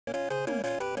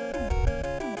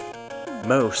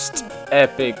most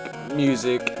epic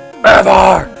music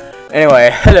ever! Anyway,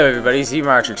 hello everybody,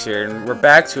 Z-Marotrix here, and we're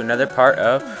back to another part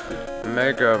of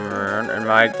Mega Man, and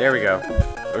there we go.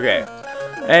 Okay.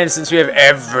 And since we have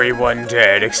everyone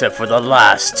dead except for the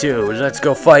last two, let's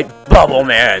go fight Bubble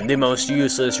Man, the most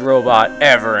useless robot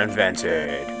ever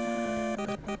invented.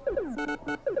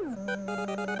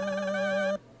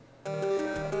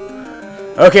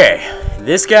 Okay,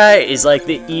 this guy is like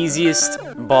the easiest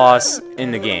boss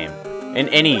in the game. In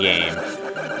any game.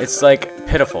 It's like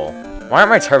pitiful. Why aren't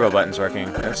my turbo buttons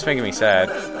working? That's making me sad.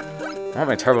 Why don't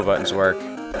my turbo buttons work?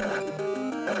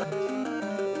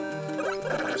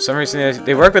 For some reason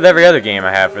they work with every other game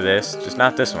I have for this, just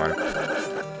not this one.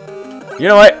 You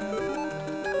know what?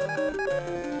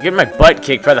 Get my butt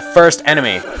kicked by the first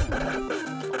enemy.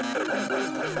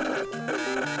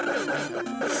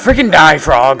 Freaking die,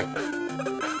 frog!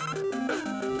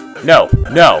 No,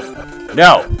 no,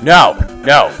 no, no,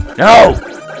 no, no!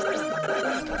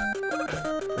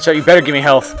 That's right, you better give me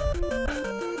health.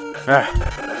 Ah.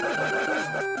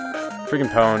 Freaking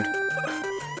pwned.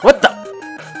 What the?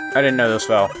 I didn't know those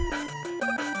fell.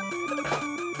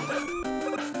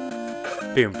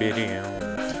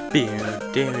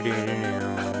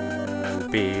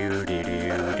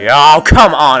 Oh,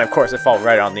 come on! Of course, it fell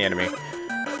right on the enemy.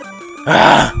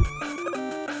 Ah!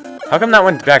 How come that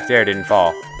one back there didn't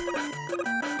fall?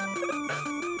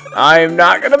 I'm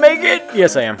not gonna make it!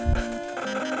 Yes, I am.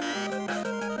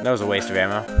 That was a waste of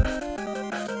ammo.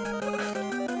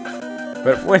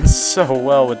 But it went so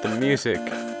well with the music.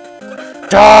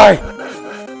 Die!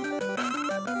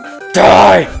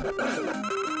 Die!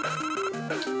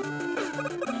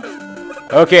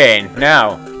 Okay,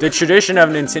 now, the tradition of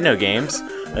Nintendo games.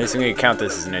 At least I'm gonna count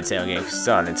this as a Nintendo game because it's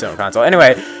on a Nintendo console.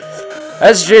 Anyway,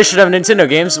 as a tradition of Nintendo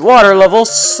games, water levels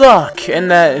suck,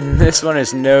 and this one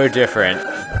is no different.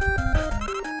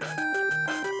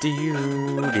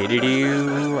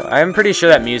 I'm pretty sure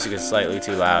that music is slightly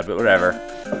too loud, but whatever.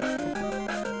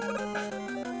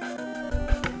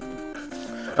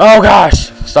 Oh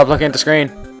gosh! Stop looking at the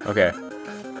screen. Okay.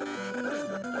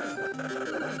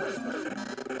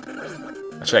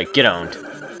 That's right, get owned.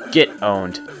 Get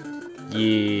owned.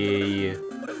 Yeah.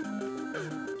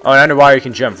 Oh, and underwater you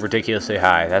can jump ridiculously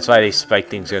high. That's why these spike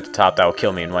things are at the top that will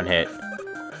kill me in one hit.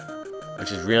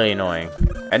 Which is really annoying.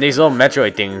 And these little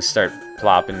Metroid things start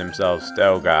plopping themselves.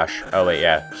 Oh gosh. Oh wait,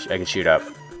 yeah. I can shoot up.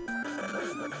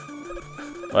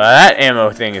 Well, that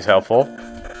ammo thing is helpful.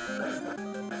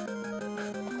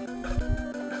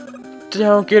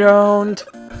 Don't get owned.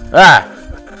 Ah!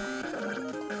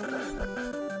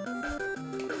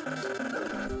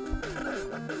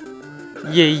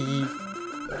 Yay!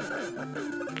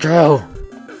 Go!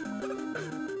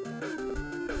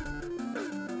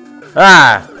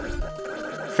 Ah!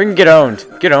 Freaking get owned.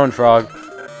 Get owned, frog.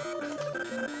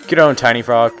 Get owned, tiny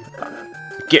frog.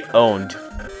 Get owned.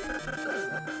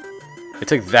 It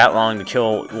took that long to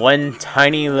kill one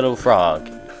tiny little frog.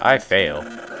 I fail.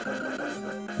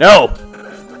 No!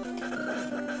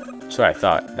 That's what I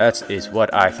thought. That is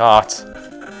what I thought.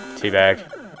 Teabag.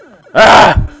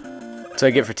 Ah! That's what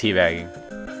I get for teabagging.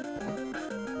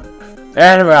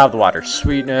 And we're out of the water.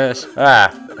 Sweetness.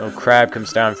 Ah! Oh, crab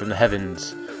comes down from the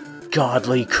heavens.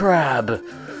 Godly crab!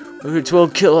 It will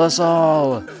kill us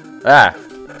all! Ah!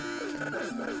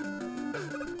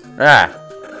 Ah!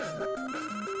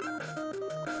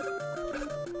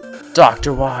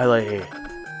 Dr. Wily!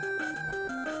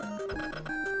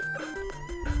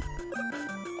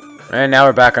 And now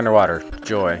we're back underwater.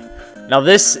 Joy. Now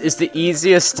this is the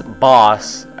easiest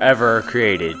boss ever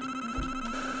created.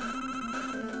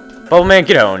 Bubble Man,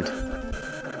 get owned.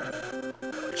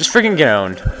 Just freaking get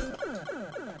owned.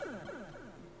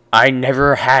 I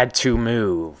never had to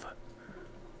move.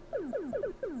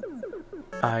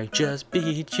 I just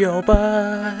beat your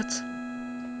butt.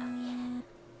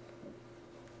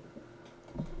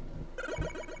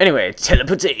 Anyway,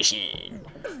 teleportation.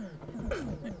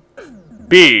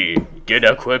 B. Get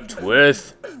equipped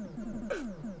with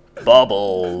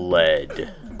bubble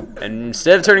lead. And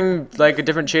instead of turning like a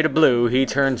different shade of blue, he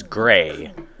turns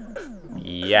gray.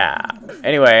 Yeah.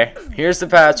 Anyway, here's the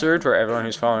password for everyone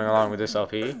who's following along with this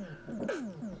LP.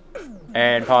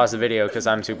 And pause the video because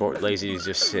I'm too lazy to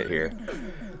just sit here.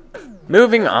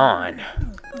 Moving on.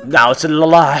 Now to the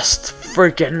last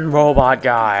freaking robot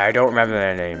guy. I don't remember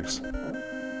their names.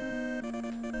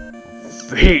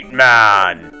 Heat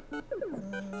Man.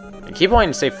 I keep wanting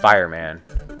to say Fireman.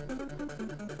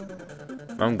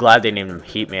 I'm glad they named him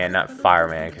Heat Man, not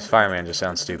Fireman, because Fireman just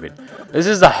sounds stupid. This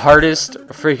is the hardest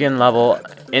freaking level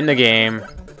in the game.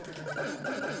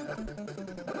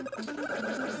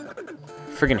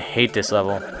 Freaking hate this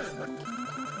level.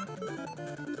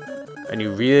 And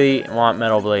you really want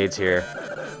metal blades here.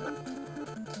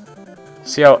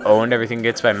 See how owned everything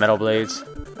gets by metal blades?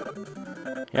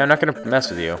 Yeah, I'm not gonna mess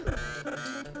with you.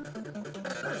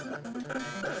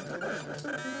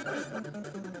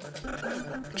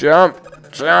 Jump!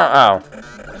 Jump! Oh.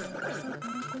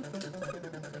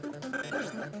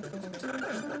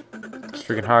 It's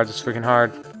freaking hard, it's freaking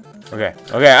hard. Okay,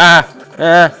 okay,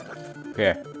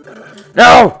 okay.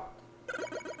 No!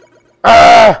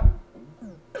 Ah!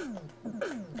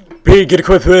 B, get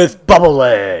equipped with bubble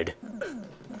lead!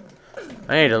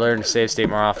 I need to learn to save state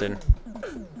more often.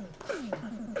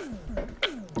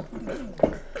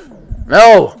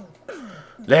 No!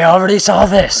 They already saw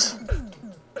this!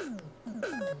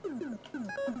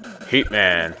 Heat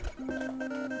Man.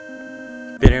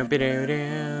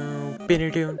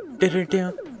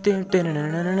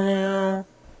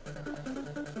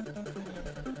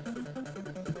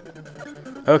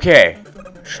 Okay,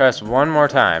 try this one more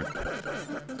time.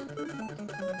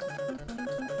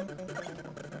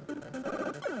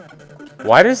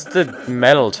 Why does the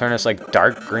metal turn us like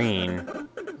dark green?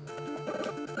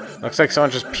 Looks like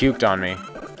someone just puked on me.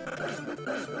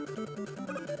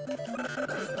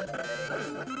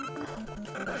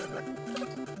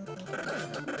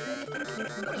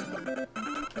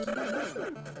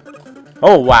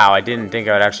 Oh wow, I didn't think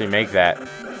I would actually make that.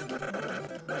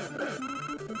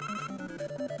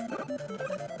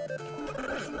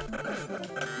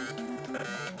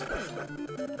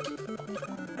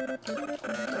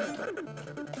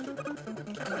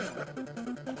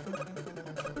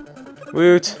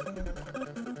 Woot.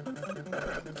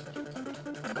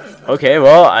 Okay,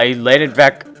 well, I landed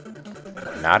back.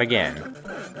 Not again.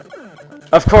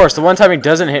 Of course, the one time he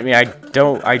doesn't hit me, I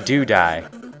do die.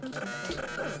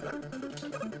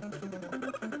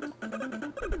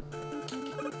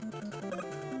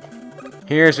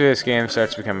 Here's where this game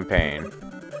starts to become a pain.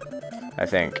 I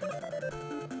think.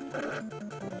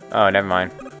 Oh, never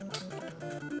mind.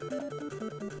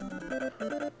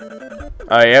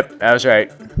 Oh, yep, I was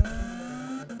right.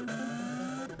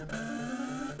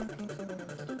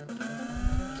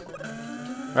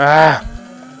 Ah!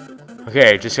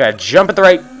 Okay, just gotta jump at the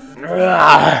right...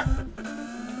 Ah!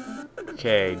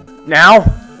 Okay, now?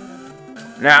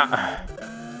 Now?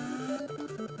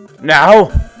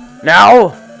 Now?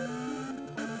 Now?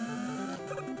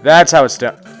 That's how it's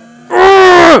done.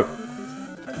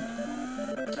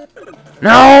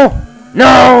 No!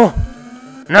 No!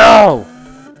 No!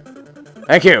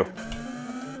 Thank you.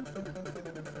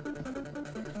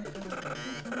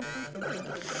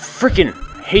 Freaking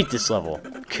hate this level.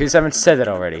 Because I haven't said that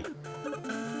already.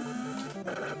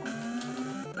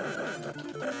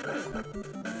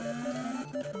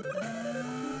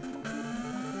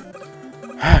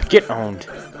 Get owned.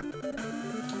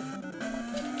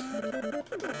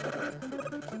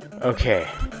 Okay.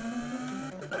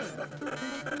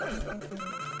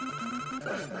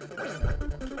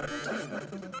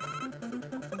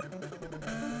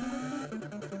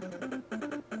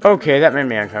 Okay, that made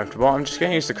me uncomfortable. I'm just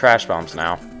gonna use the crash bombs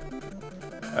now.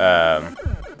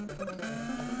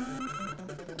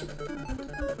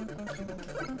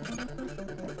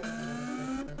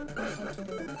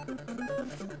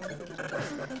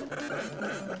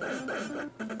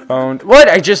 Owned. What?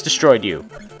 I just destroyed you.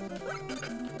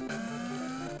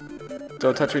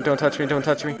 Don't touch me, don't touch me, don't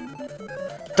touch me.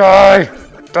 Die!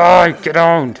 Die! Get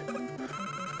owned!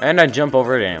 And I jump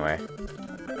over it anyway.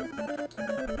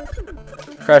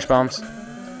 Crash bombs.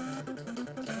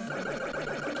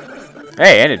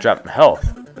 Hey, and it dropped health.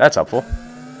 That's helpful.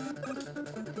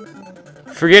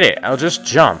 Forget it, I'll just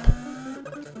jump.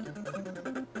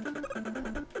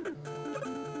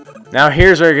 Now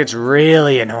here's where it gets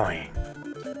really annoying.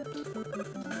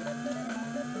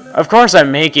 Of course I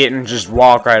make it and just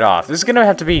walk right off. This is gonna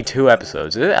have to be 2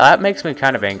 episodes. That makes me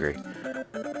kind of angry.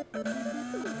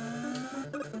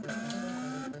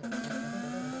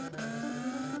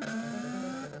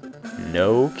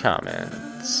 No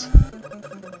comments.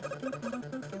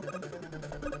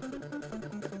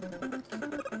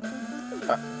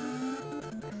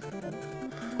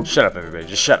 Shut up, everybody.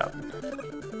 Just shut up.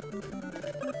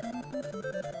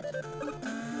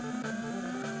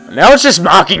 Now it's just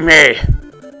mocking me!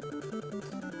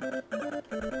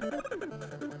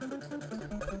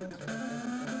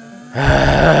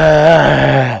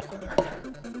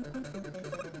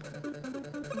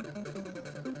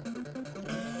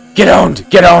 Get owned!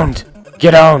 Get owned!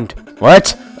 Get owned!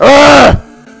 What? Ugh!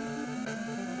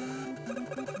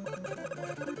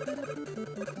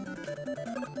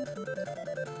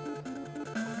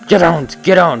 Get owned!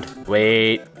 Get owned!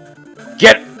 Wait.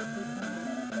 Get...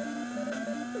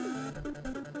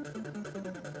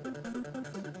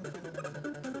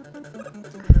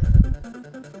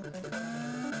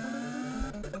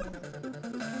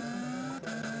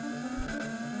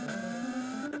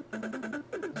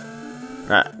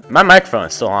 My microphone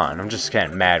is still on. I'm just kind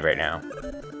of mad right now.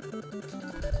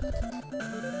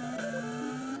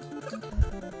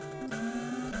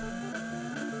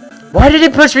 Why did he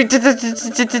push me?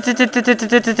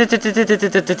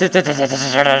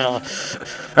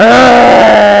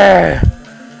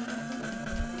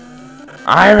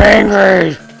 I'm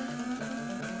angry.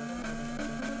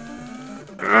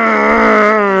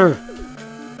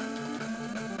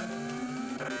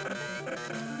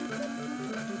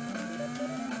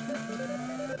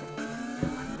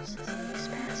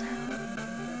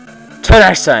 Till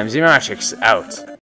next time, Z-Marotrix out.